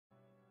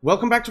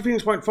Welcome back to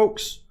Phoenix Point,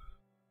 folks.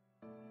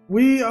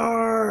 We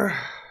are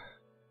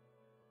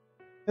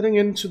heading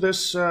into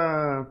this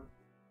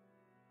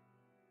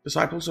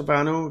Disciples of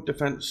Anu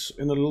defense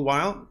in a little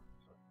while.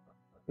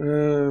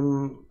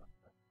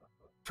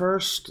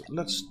 First,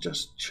 let's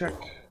just check.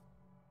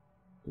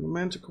 The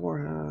Manticore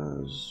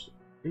has...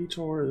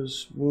 Ator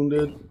is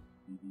wounded.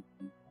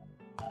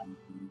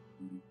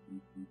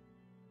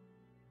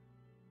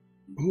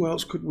 Who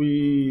else could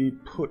we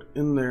put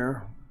in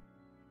there?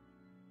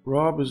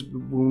 Rob is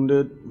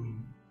wounded.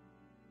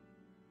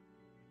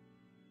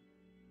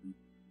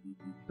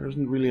 There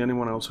isn't really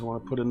anyone else I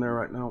want to put in there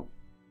right now.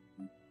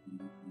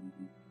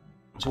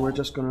 So we're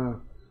just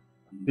gonna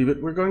leave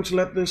it. We're going to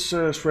let this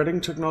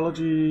shredding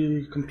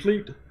technology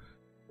complete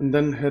and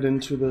then head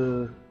into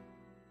the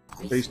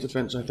base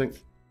defense, I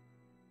think.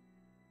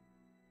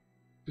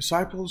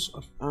 Disciples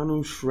of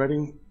Anu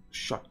shredding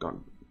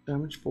shotgun.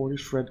 Damage 40,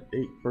 shred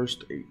 8,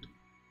 burst 8.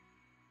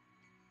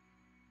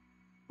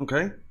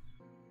 Okay.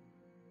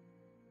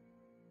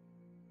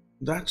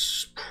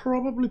 That's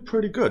probably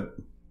pretty good.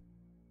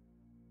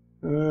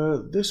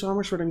 This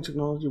armor shredding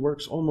technology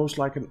works almost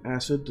like an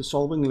acid,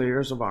 dissolving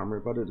layers of armor,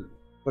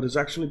 but is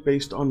actually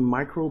based on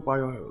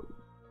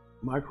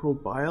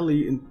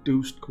microbially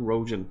induced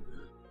corrosion.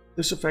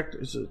 This effect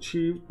is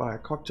achieved by a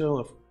cocktail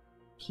of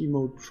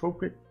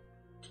chemotrophic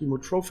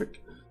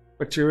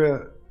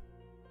bacteria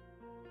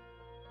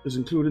is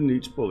included in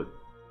each bullet,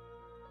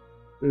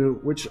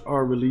 which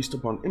are released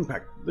upon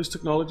impact. This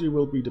technology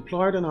will be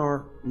deployed in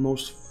our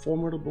most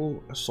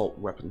formidable assault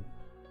weapon.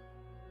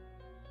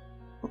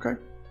 Okay.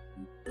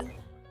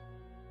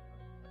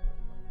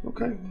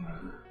 Okay.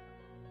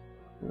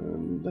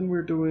 Then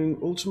we're doing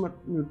ultimate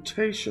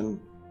mutation.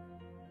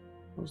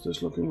 How's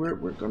this looking?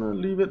 We're gonna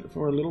leave it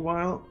for a little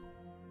while.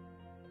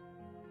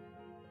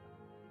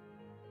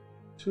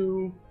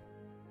 2.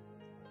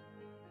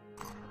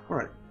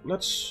 Alright,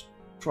 let's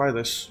try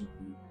this.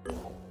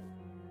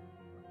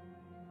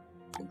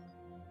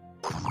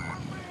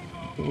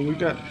 So we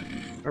got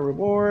a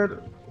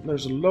reward.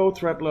 There's a low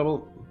threat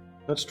level.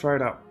 Let's try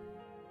it out.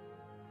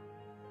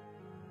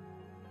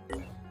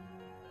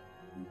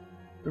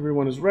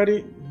 Everyone is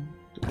ready.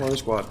 Deploy the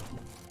squad.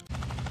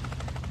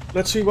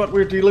 Let's see what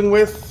we're dealing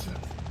with.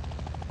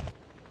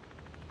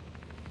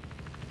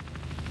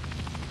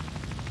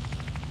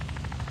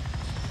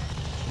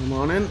 Come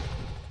on in.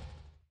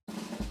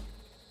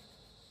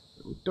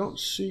 We don't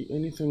see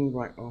anything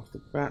right off the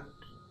bat.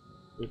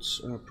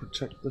 Let's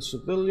protect the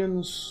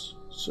civilians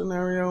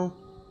scenario.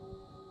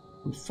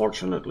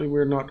 Unfortunately,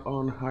 we're not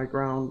on high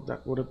ground.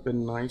 That would have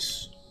been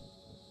nice.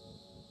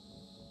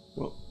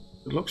 Well,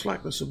 it looks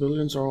like the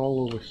civilians are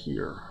all over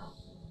here.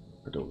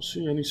 I don't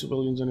see any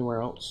civilians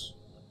anywhere else.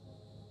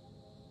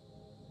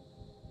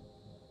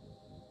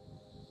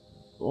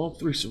 All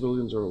 3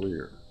 civilians are over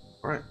here.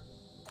 Alright.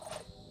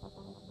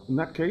 In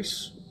that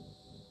case,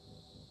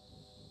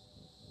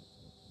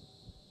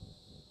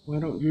 why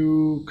don't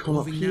you come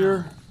up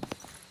here?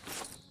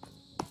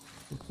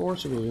 4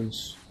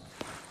 civilians.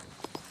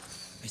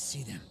 I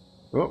see them.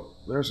 Oh,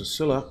 there's a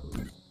Scylla.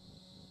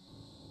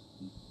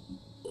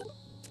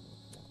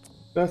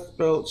 Death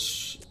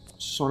belts,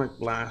 sonic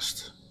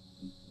blast.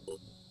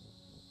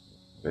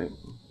 Okay.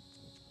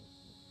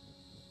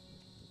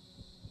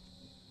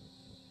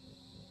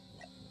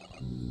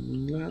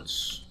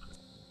 Let's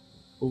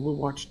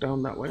overwatch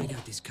down that way. I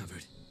got this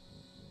covered.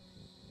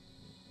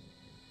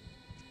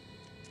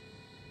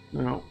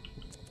 Now,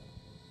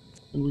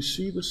 can we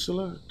see the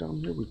Scylla down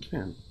here? We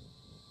can.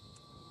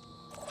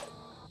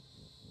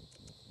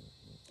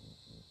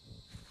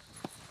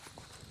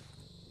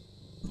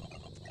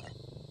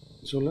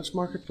 So let's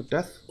mark it for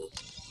death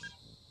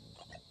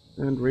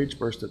and rage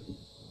burst it.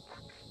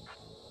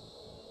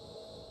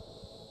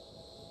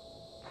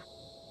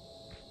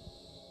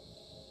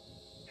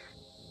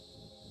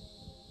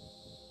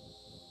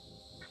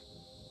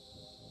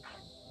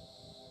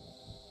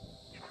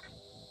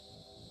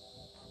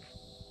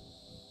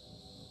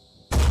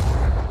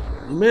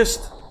 You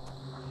missed.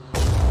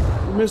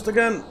 You missed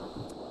again.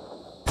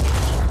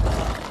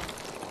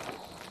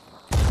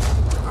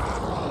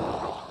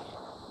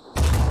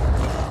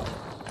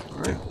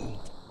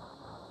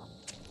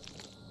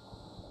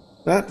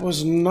 That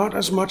was not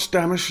as much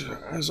damage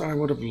as I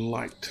would have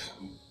liked.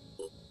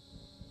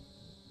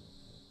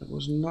 That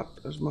was not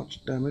as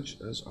much damage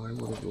as I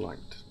would have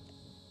liked.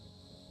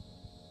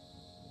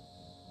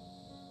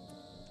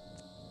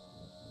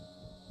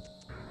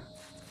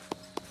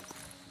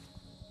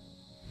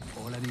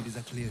 All I need is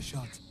a clear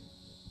shot.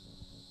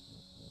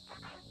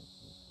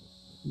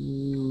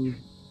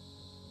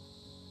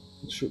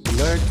 Let's shoot the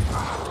leg.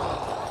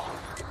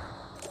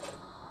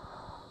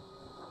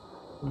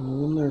 And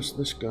then there's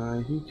this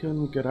guy. He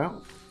can get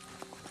out.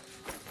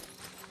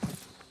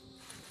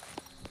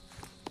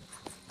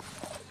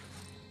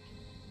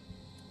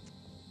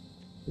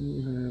 Then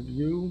we have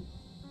you.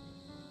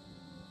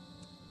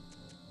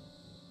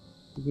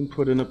 You can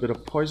put in a bit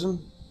of poison.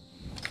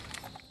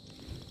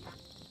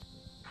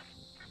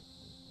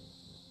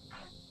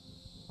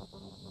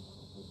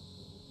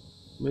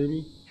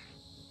 maybe.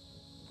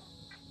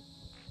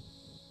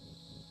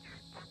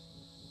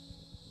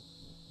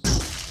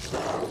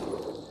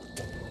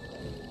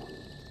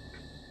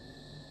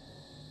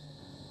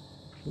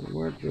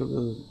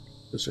 The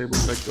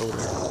disabled leg go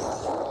there.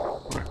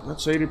 Alright,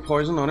 that's 80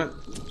 poison on it,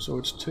 so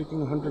it's taking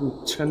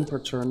 110 per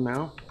turn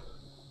now.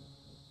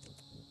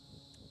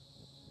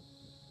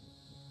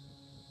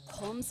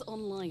 Comms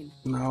online.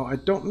 Now, I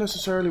don't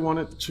necessarily want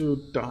it to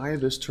die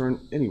this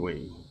turn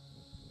anyway.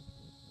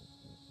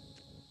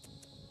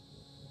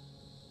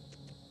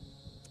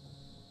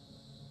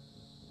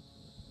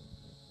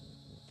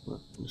 But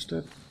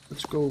instead,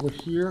 let's go over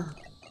here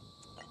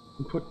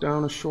and put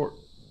down a short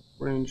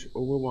range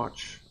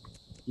overwatch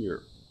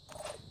here.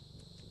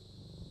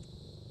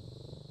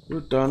 We're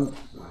done.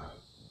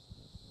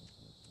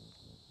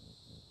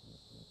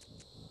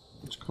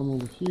 Let's come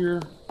over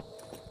here.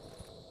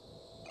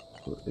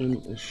 Put in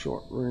a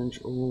short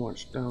range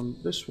overwatch down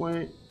this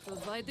way.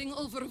 Providing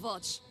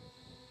overwatch.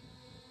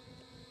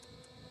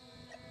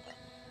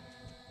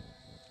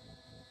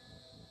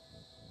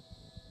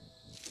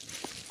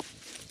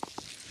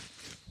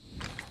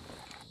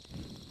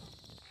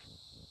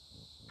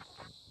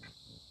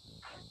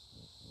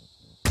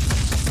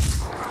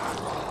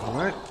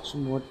 Alright,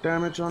 some more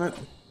damage on it.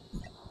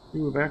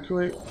 You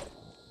evacuate.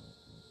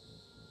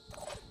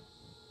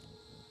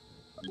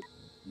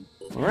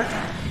 Alright.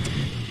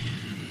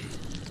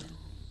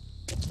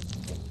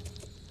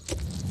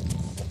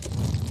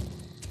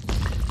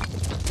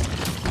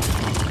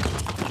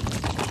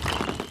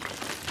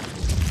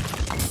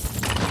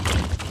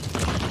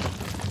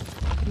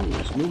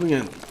 He's moving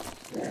in.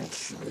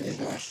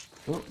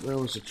 Oh, there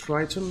was a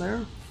Triton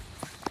there.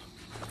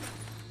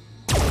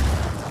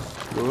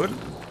 Good.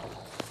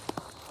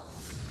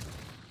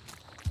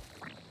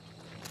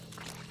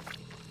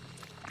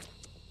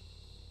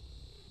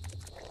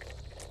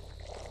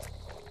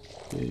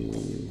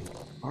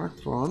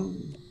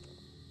 Arthron.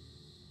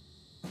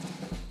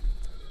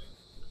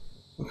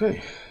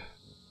 Okay.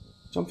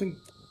 Something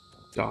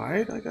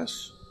died, I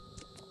guess.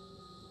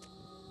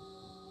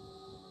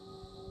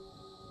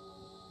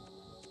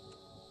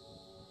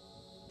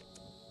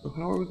 So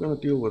how are we going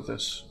to deal with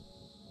this?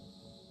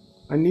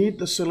 I need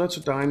the Scylla to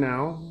die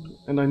now,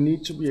 and I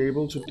need to be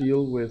able to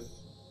deal with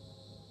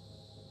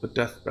the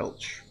Death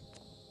Belch.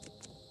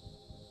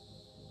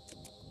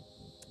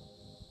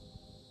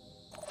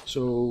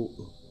 So,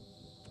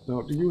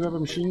 now, do you have a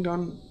machine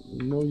gun?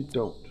 No, you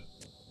don't.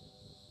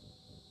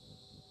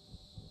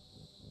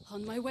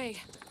 On my way.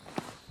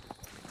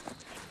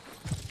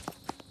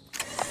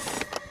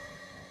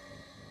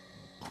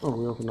 Oh,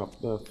 we opened up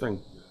the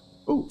thing.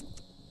 Oh,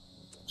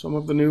 some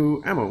of the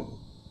new ammo.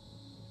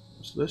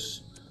 What's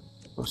this?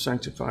 A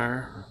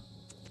Sanctifier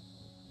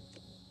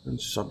and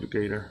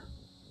Subjugator.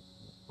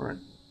 Alright.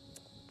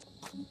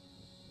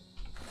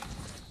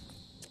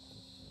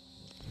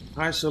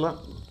 Hi, Scylla.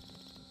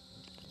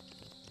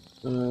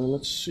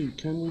 Let's see,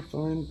 can we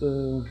find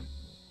the...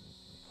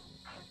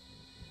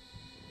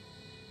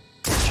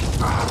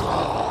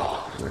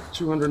 Like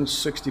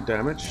 260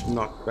 damage,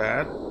 not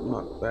bad,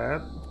 not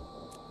bad.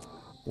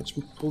 Let's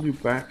pull you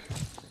back.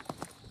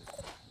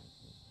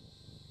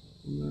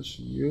 And there's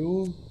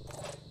you.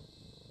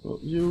 Well,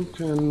 you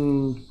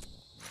can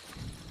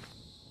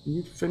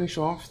you finish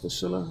off the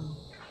Scylla,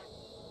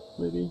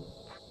 maybe?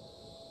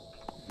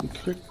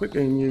 Quick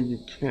aim you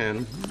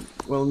can.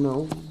 Well,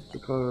 no,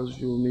 because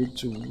you'll need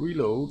to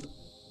reload,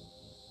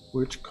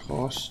 which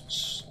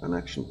costs an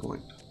action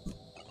point.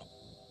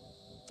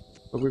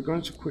 But we're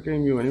going to quick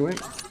aim you anyway.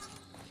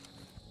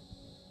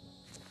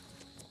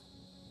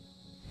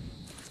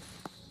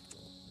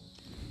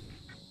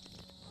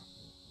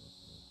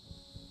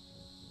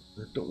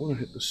 I don't want to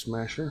hit the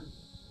smasher.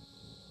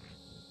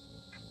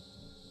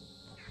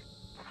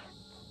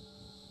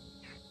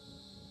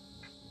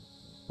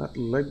 That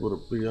leg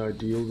would be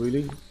ideal,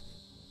 really.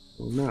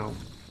 Well, now.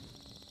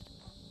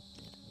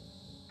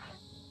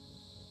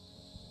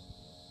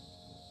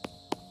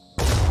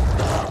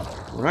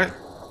 Alright.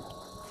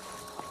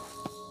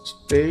 It's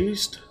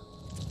dazed.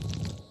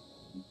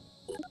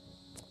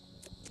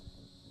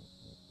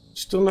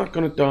 Still not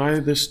gonna die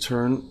this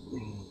turn.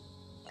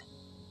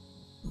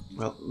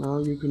 Well, now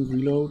you can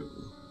reload,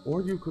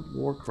 or you could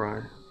war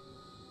cry.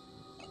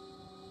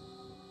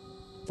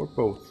 Or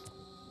both.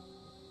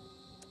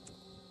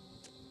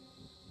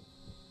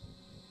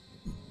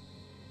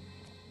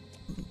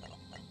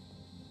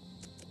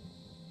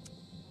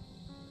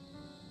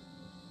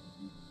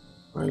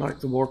 I like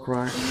the war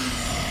cry.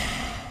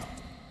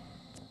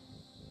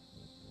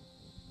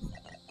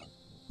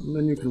 And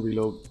then you can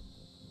reload.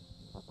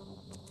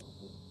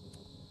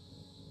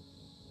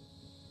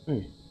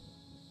 Hey.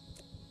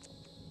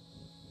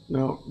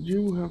 Now,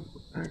 you have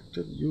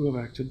acted.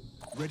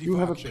 Ready You for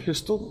have a action.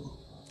 pistol.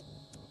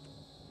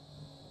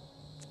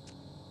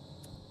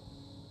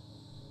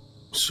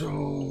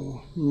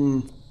 So,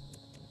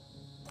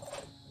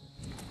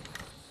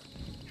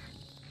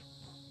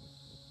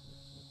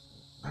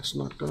 that's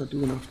not gonna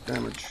do enough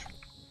damage.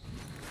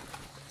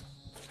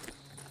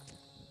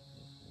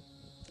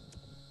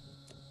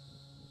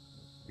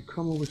 You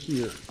come over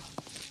here.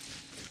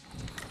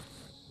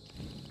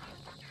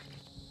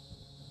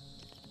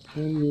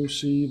 Can you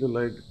see the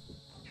leg?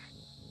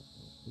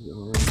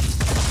 Alright.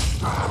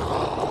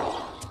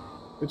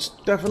 It's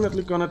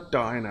definitely gonna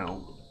die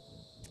now.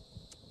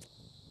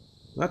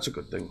 That's a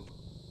good thing.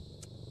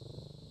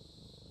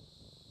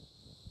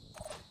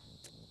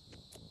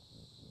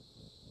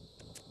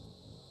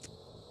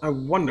 I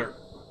wonder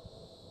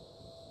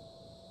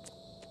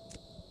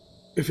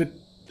if it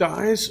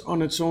dies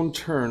on its own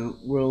turn,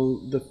 will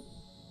the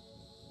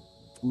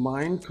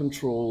mind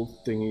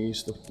control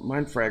thingies, the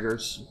mind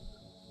fraggers,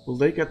 will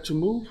they get to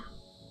move?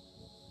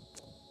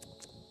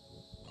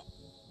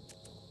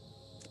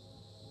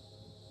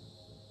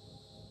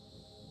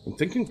 I'm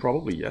thinking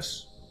probably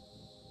yes.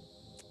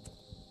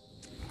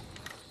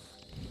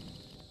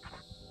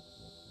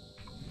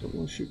 Don't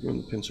want to shoot you in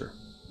the pincer.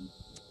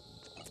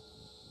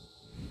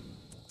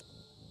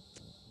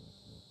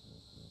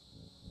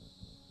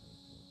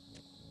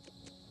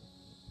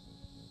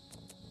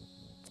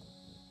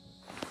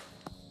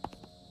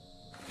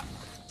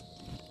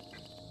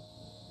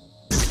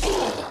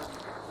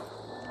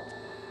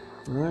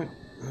 Alright,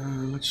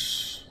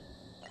 let's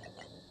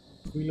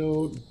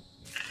reload.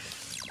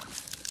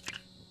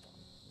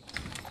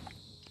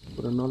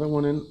 Put another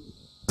one in.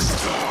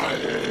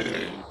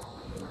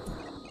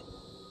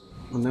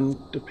 And then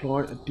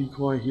deploy a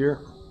decoy here.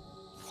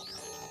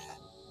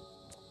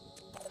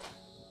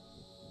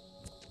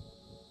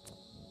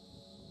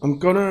 I'm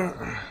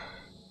gonna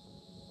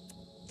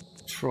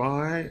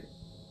try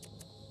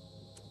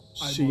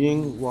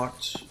seeing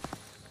what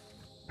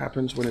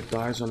happens when it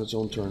dies on its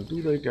own turn.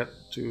 Do they get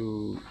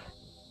to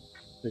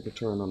take a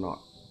turn or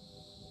not?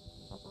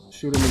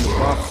 Shoot him in the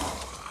butt.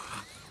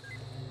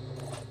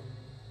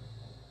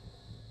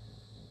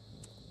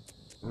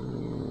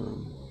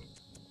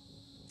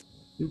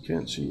 You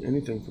can't see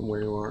anything from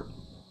where you are.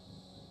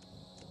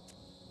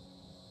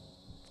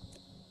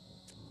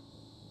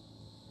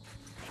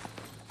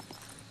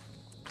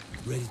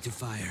 Ready to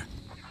fire.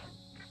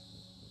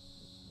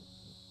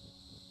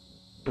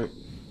 Right.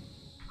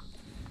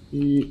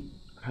 He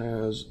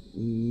has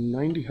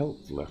 90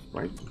 health left,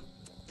 right?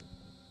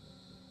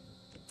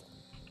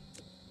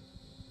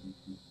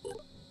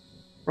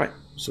 Right,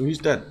 so he's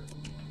dead.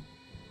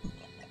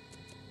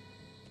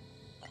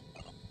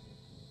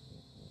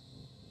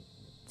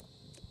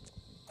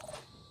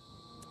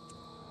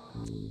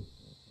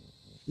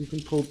 You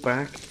can pull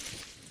back.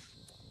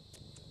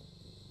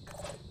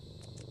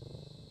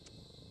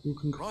 You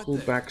can pull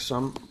back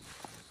some.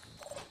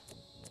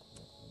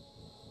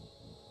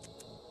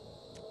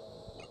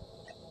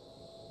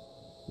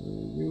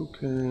 You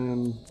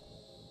can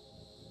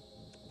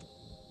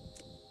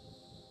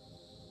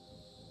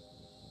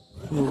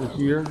come over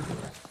here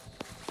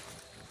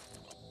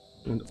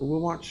and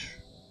Overwatch.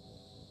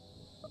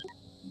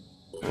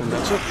 And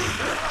that's it.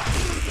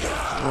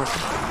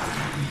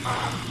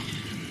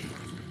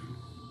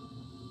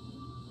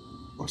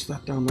 What's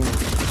that down there?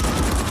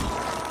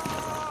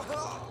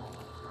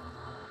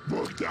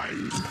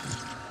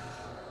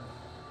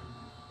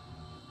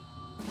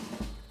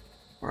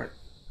 Alright.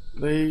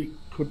 They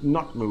could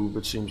not move,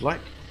 it seems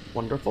like.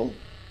 Wonderful.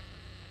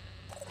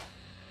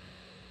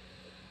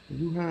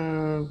 You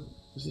have...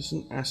 Is this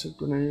an acid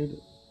grenade?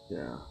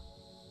 Yeah.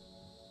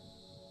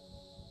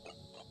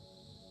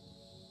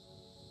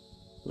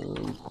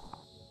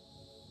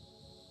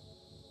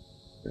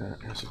 Yeah,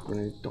 acid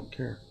grenade. Don't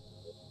care.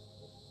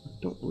 I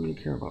don't really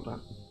care about that.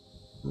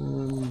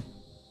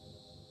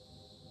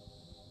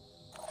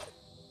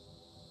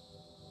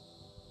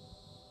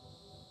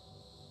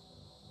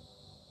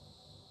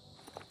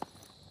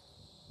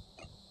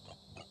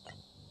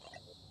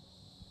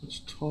 Let's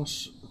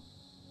toss.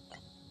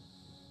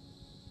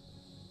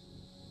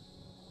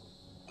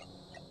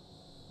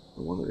 I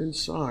want it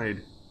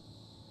inside.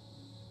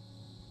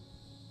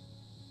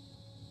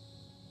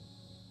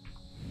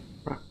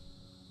 Right.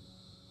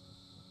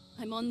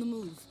 I'm on the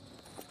move.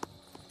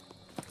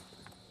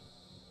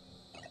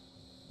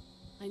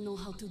 I know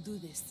how to do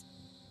this.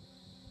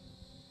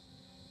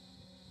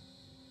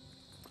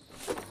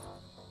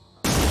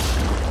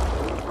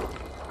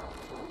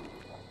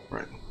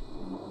 Right.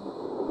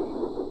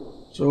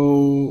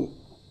 So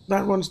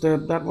that one's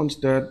dead, that one's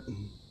dead.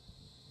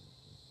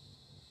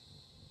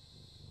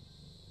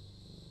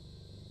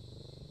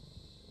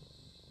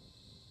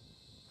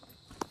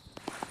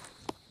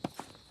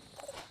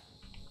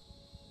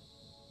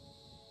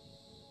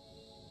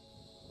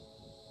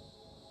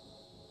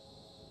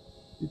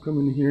 You come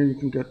in here, you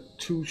can get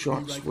 2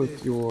 shots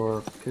with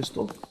your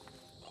pistol.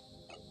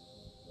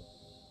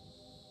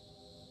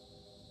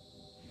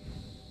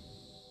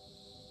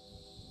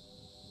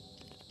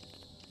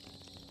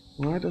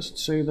 Why does it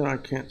say that I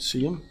can't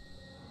see him?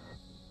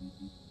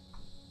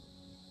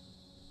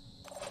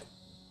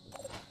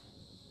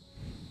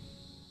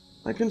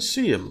 I can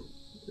see him.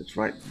 It's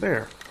right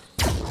there.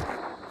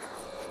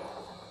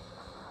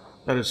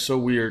 That is so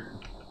weird.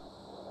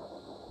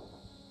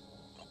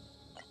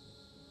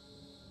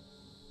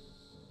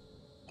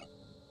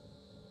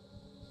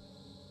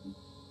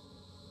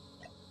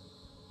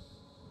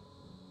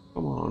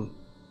 Come on.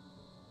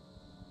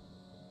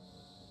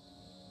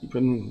 You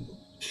can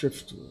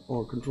shift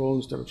or control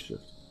instead of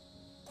shift.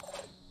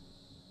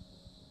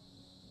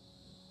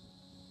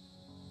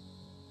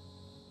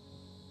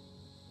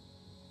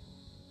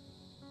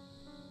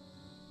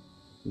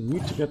 We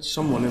need to get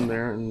someone in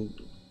there and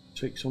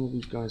take some of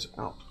these guys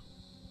out.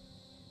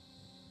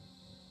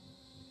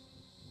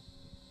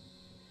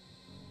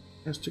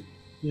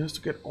 He has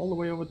to get all the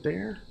way over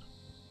there?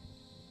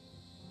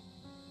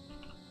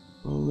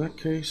 Well, in that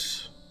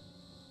case...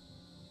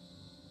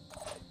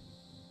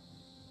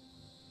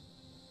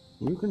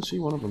 You can see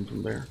one of them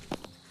from there.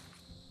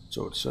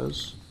 So it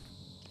says.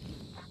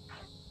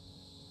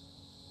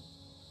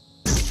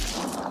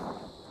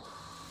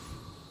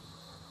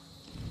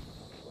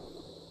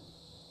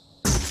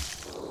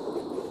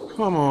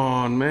 Come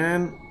on,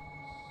 man.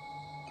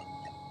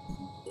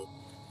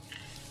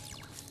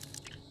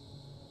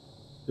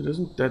 It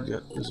isn't dead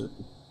yet, is it?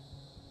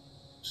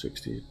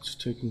 60. It's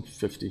taking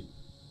 50.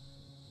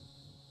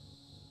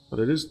 But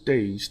it is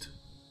dazed.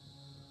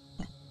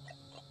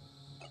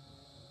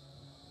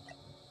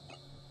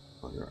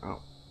 Oh, you're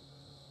out.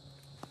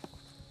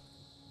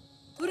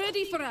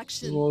 Ready for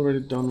action. You've already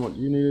done what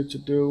you needed to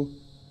do.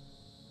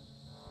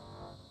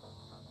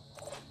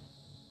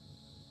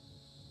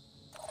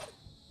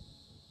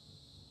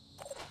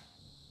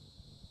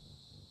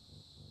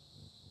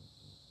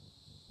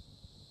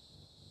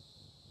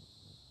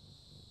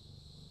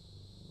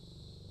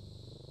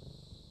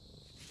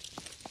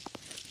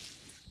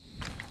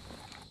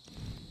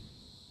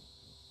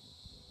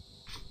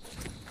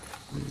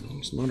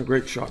 It's not a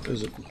great shot,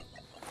 is it?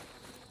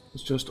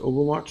 It's just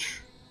Overwatch.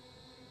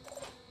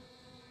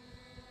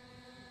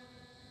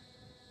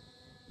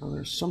 Now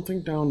there's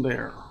something down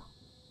there.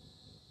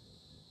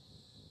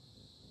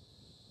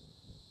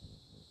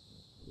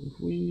 If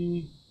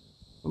we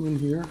come in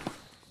here.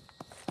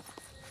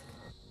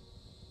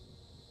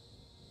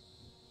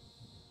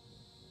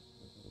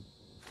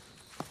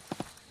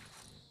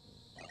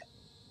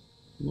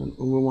 And then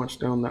Overwatch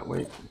down that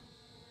way.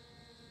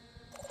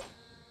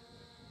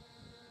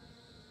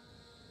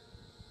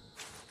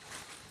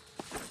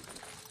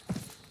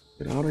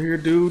 Get out of here,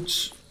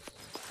 dudes.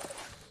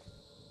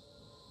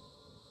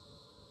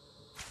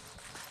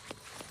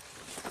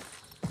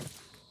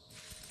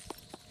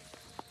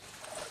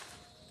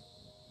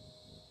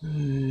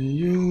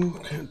 You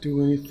can't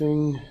do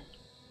anything.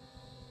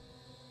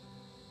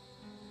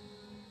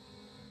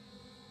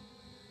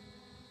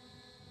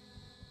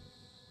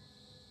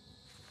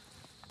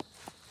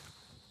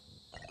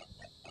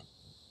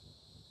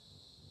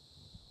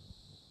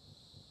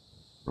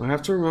 I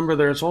have to remember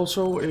there's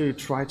also a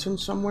Triton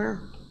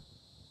somewhere.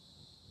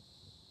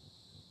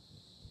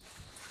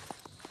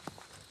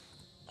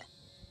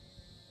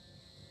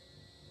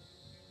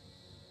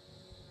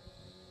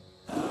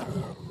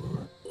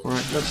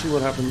 Alright, let's see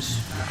what happens.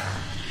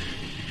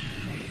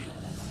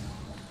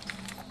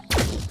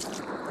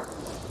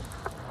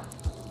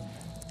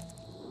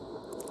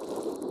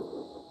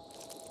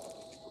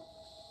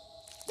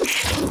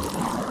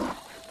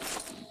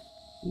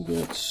 He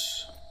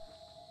gets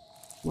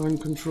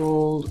mind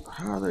controlled.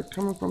 Ah, they're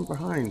coming from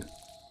behind.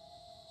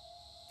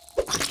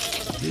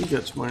 He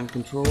gets mind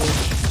controlled.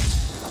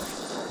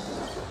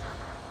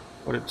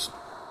 But it's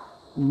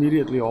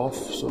immediately off,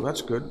 so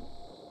that's good.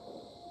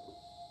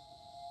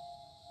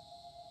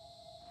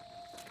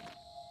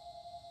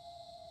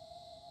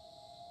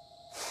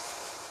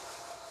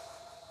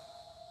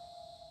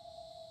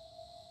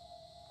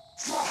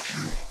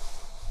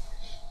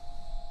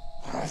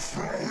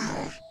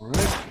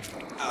 Alright.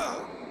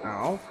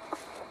 Ow.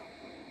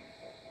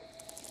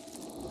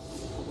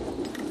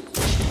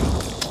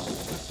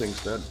 That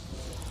thing's dead.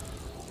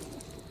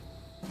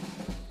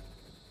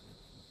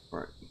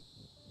 Alright.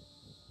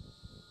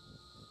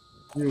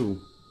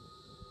 You.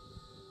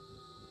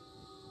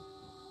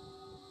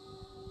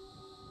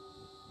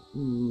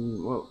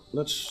 Well,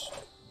 let's...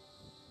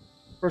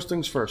 First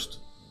things first.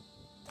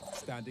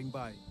 Standing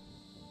by.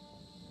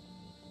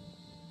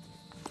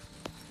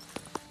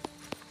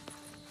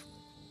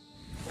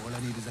 All I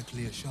need is a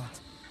clear shot.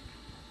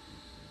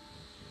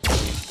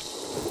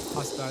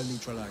 Hostile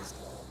neutralized.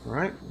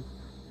 Alright.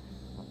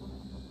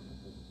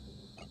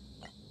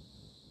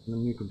 And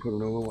then you can put an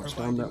Overwatch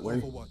down that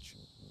way. Overwatch.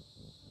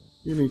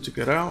 You need to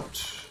get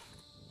out.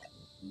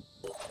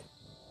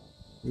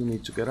 You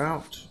need to get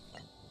out.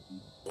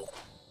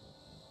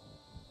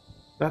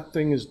 That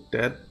thing is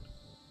dead.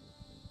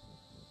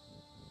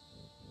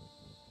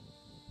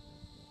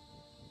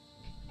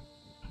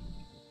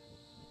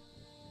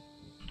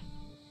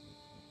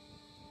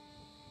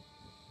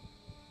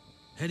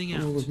 Heading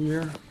out. Over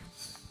here.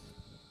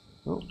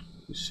 Oh,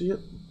 you see it?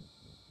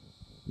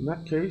 In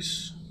that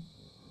case,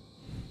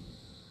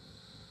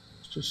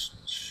 let's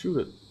just shoot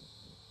it.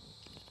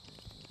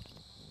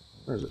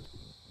 Where is it?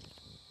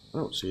 I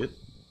don't see it.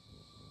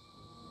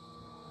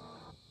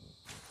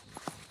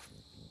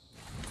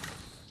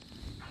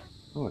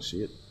 Oh, I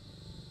see it.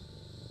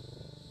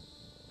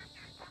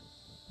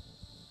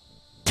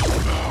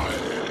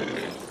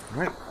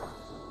 Alright.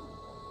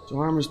 So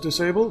arm is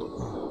disabled.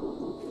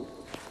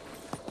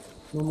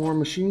 No more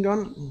machine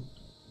gun.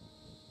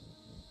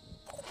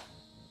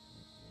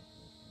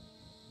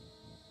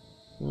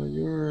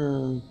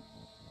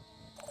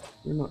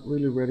 You're not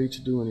really ready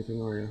to do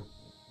anything, are you?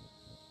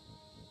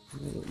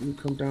 You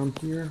come down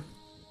here.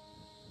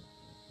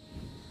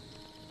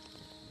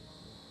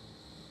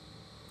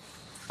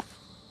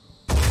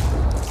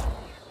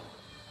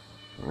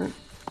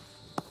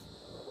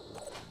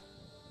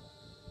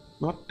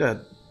 Not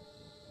dead.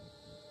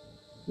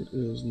 It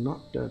is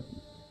not dead.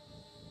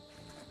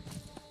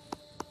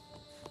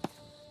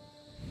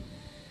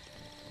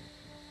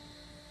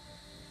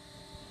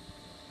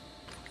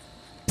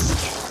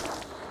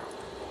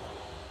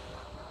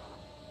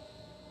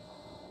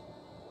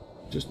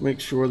 Just make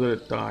sure that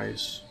it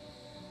dies.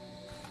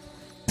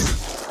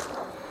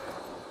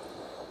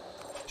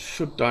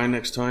 Should die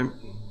next time.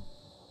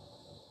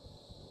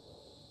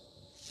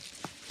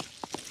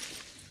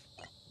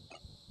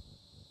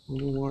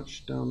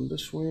 Overwatch down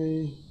this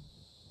way.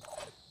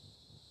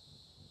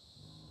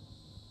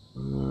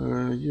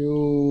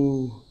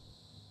 You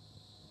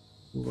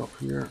move up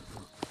here.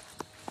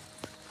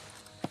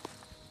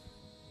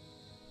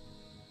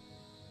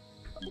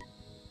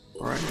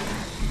 Alright.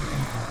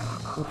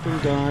 That thing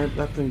died.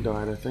 That thing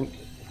died, I think.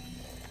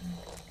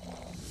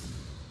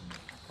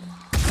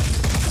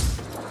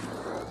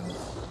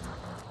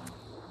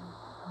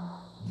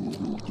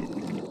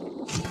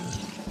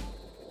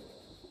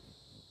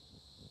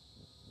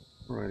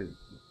 Alright.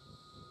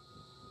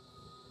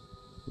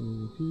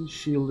 He's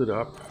shielded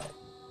up.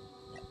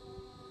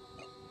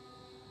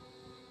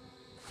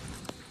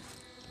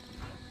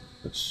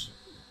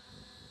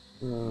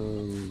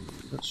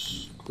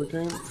 Let's quick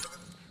aim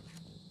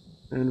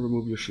and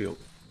remove your shield.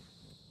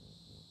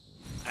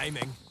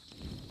 Aiming.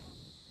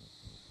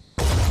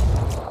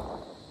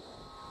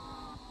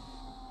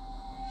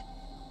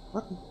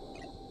 What?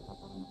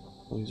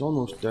 Oh, he's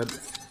almost dead.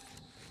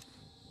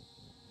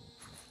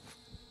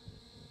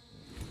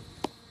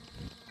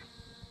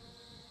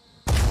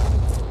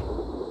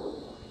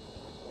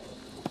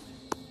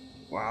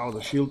 Wow,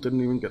 the shield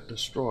didn't even get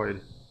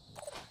destroyed.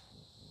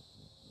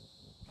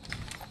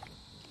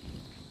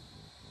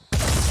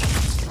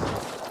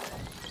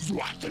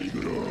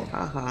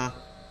 Haha.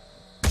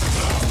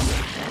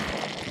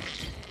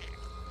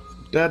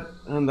 Dead,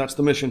 and that's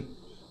the mission.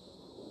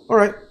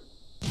 Alright.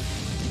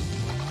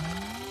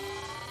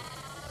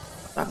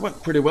 That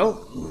went pretty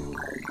well.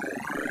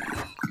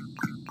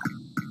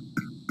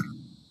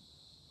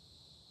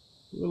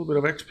 A little bit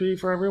of XP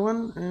for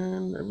everyone,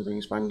 and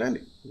everything's fine and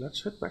dandy.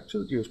 Let's head back to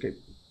the geoscape.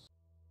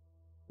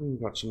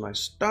 We've got some nice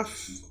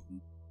stuff.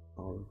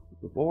 Our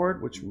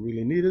reward, which we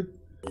really needed.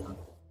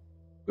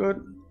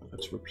 Good.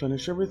 Let's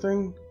replenish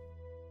everything.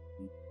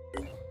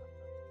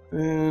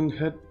 And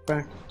head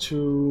back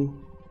to...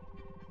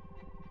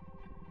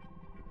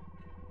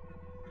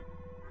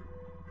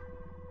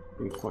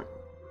 point.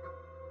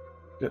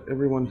 Get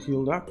everyone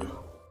healed up.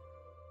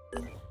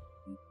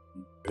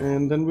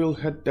 And then we'll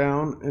head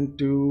down and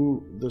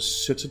do the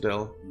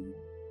Citadel.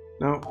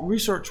 Now,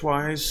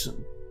 research-wise,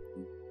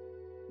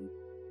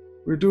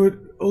 we're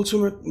doing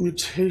Ultimate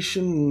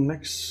Mutation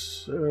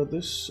next,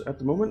 this at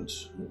the moment.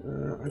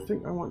 I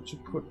think I want to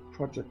put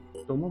Project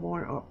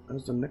Domovoy up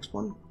as the next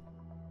one.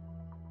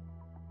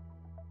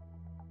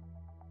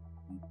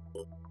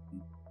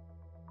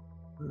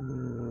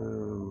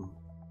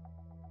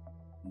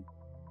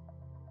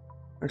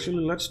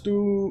 Actually, let's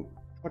do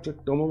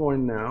Project Domovoy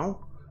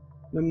now.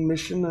 Then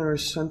Missionary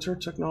Center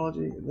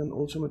Technology, then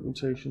Ultimate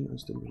Mutation and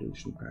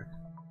Stimulation Pack.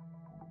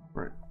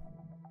 Right.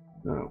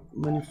 Now,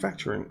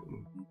 manufacturing.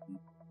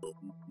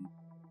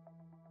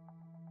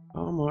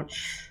 How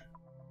much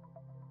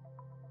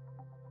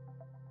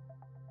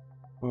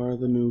are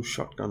the new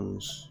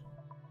shotguns?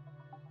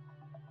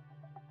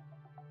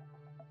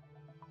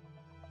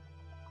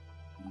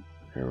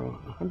 Hero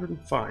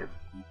 105.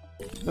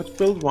 Let's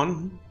build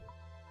one.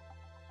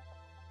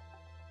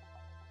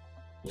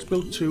 Let's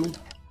build two.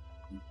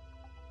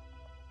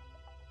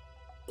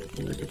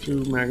 Make a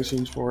few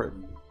magazines for it.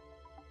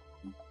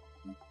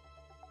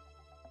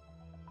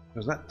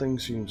 Because that thing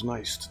seems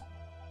nice.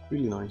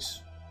 Really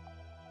nice.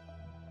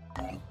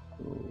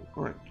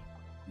 Alright.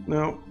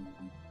 Now,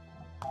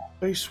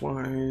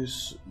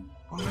 base-wise,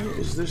 why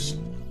is this...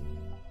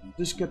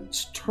 This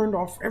gets turned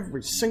off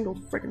every single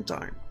freaking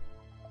time.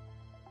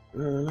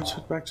 Let's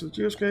head back to the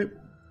geoscape.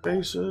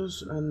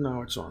 Bases, and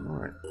now it's on.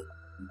 Alright.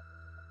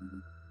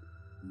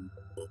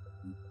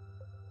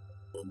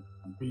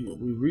 We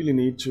really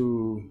need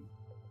to...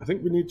 I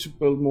think we need to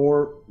build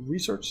more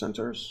research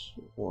centers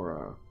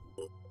or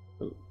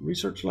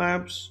research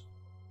labs.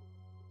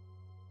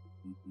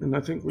 And I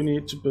think we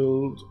need to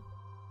build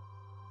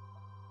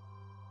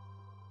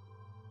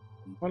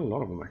quite a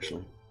lot of them,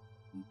 actually.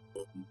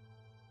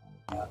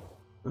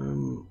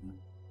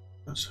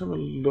 Let's have a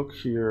look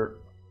here.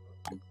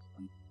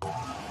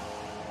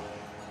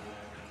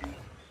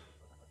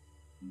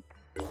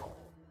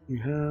 We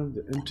have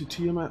the empty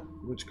Tiamat,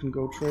 which can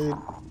go trade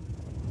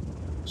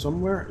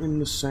somewhere in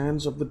the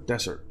sands of the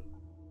desert.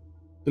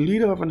 The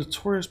leader of a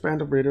notorious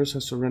band of raiders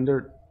has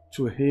surrendered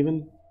to a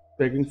haven,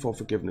 begging for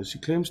forgiveness. He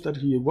claims that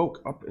he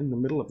woke up in the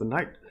middle of the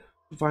night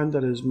to find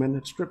that his men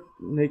had stripped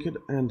naked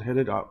and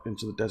headed out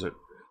into the desert.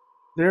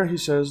 There, he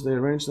says, they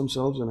arranged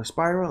themselves in a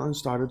spiral and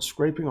started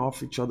scraping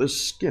off each other's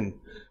skin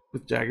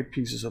with jagged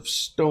pieces of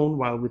stone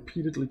while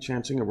repeatedly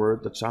chanting a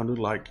word that sounded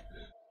like,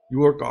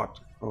 "You are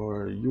God,"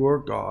 or "You are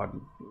God,"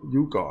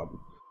 "You God,"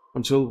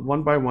 until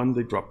one by one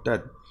they dropped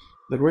dead.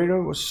 The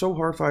raider was so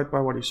horrified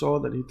by what he saw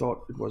that he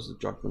thought it was the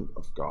judgment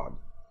of God.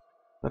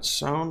 That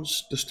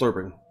sounds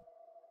disturbing.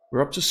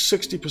 We're up to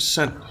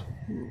 60%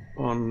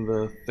 on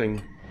the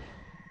thing,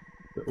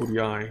 the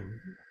ODI.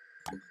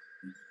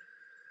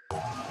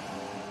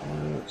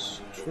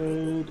 Let's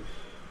trade.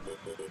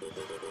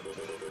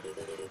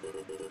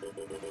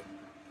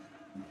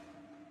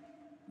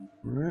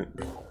 Alright.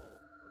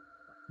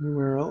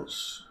 Anywhere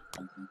else?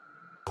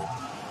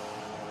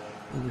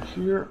 Over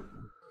here.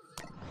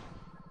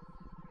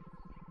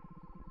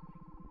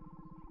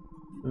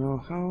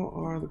 Now, how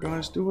are the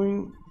guys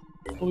doing?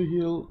 Fully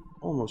healed,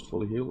 almost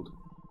fully healed.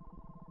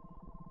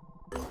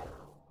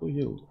 Fully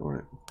healed,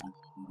 alright.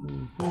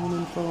 Healing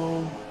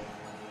info.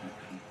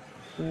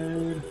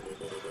 Trade.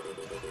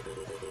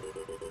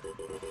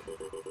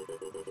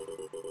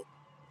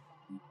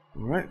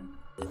 Alright,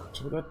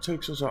 so that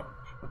takes us up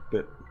a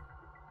bit.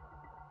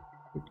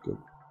 Good.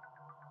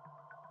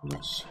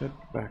 Let's head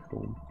back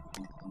home.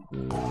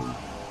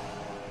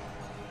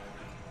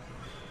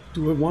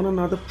 Do I want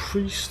another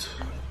priest?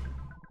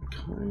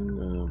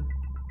 Kinda.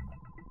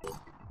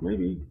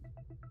 Maybe.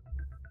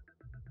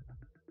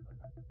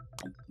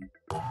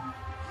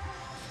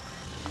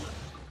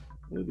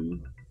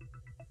 Maybe.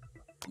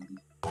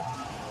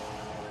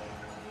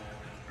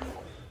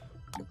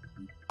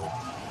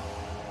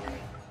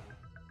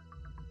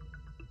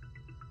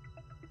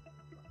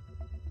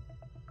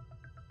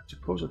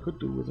 Suppose I could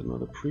do with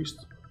another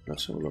priest.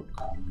 Let's have a look.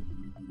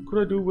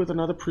 Could I do with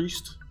another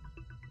priest?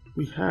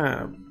 We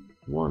have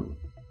 1,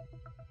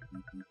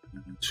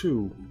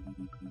 2,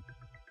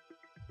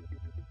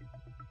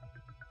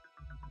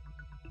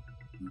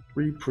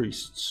 3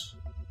 priests.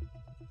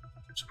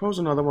 Suppose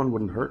another one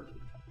wouldn't hurt.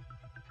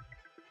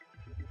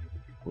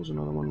 Suppose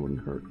another one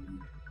wouldn't hurt.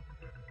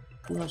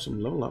 We have some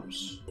level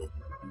ups.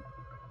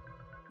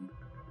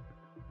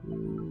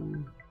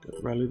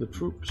 Rally the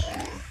troops.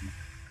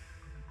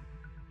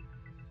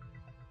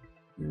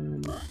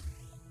 And like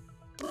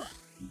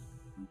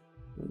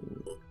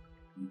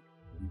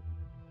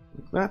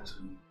that.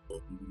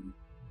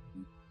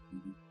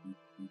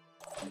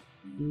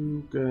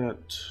 You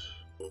get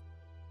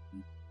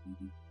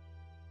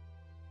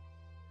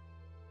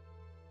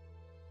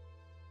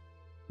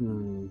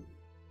yeah,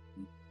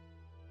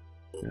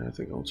 I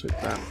think I'll take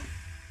that.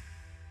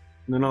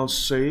 And then I'll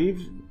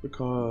save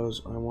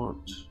because I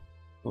want,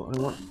 well, I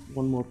want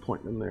 1 more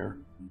point in there.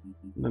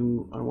 And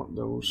then I want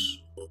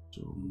those.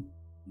 So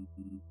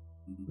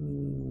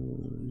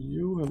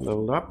you have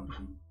leveled up.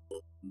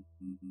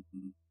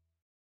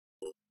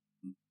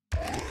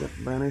 Get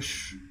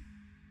banish.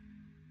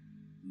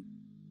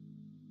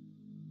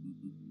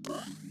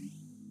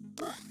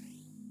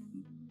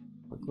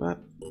 Like that.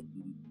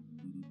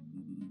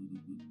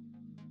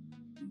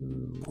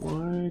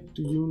 Why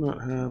do you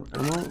not have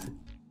ammo?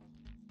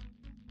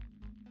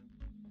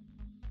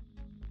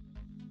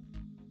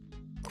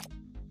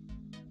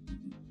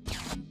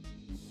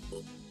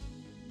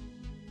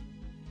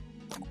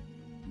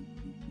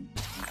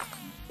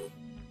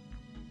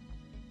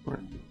 Right.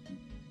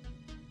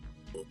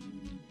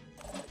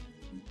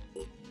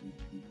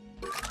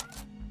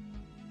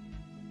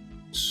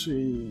 Let's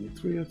see,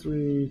 3 of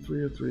 3,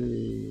 3 of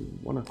 3,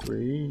 1 of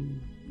 3,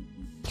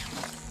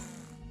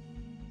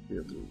 3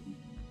 of 3.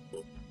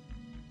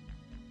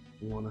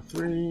 1 of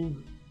 3,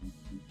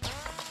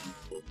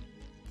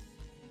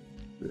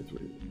 3 of 3.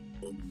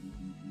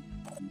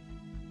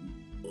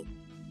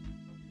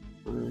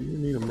 You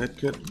need a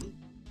medkit.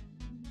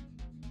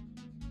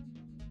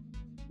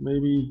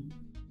 Maybe.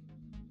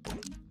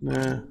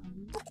 Nah.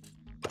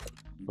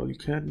 Well, you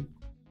can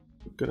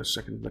get a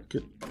second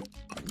medkit. I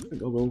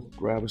think I'll go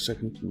grab a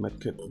second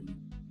medkit.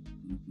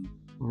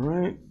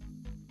 Alright.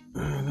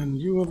 And then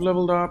you have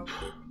leveled up.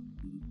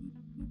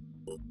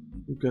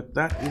 You get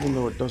that, even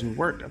though it doesn't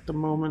work at the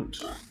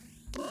moment.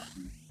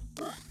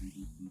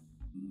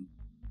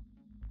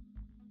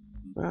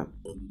 That.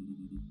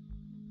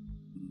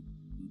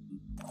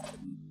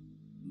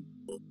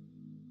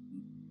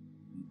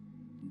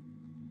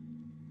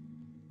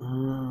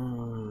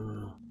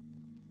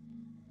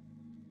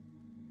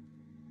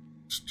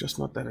 It's just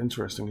not that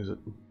interesting, is it?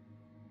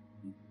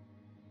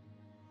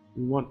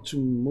 We want to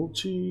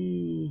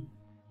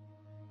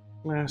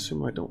multi-class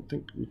him. I don't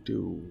think we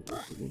do.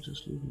 We'll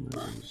just leave him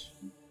as is.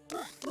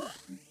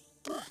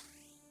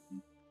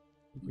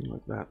 Something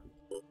like that.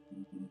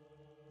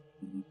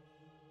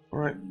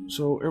 Alright,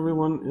 so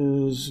everyone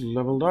is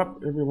leveled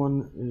up,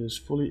 everyone is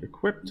fully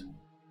equipped,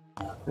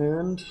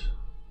 and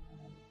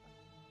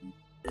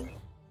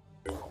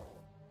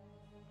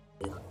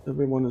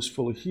everyone is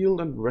fully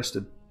healed and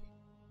rested.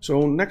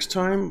 So next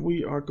time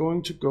we are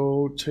going to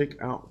go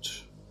take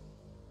out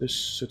this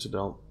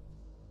citadel.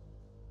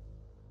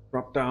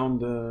 Drop down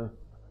the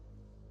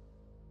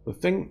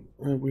thing.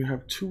 We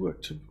have 2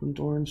 active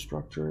Pandorian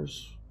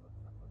structures.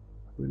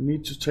 We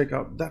need to take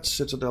out that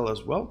citadel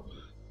as well.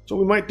 So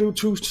we might do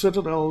 2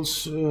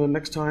 citadels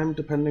next time,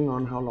 depending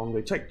on how long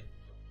they take.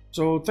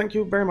 So thank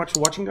you very much for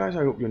watching, guys.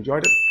 I hope you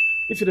enjoyed it.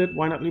 If you did,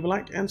 why not leave a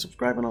like and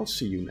subscribe, and I'll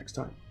see you next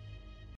time.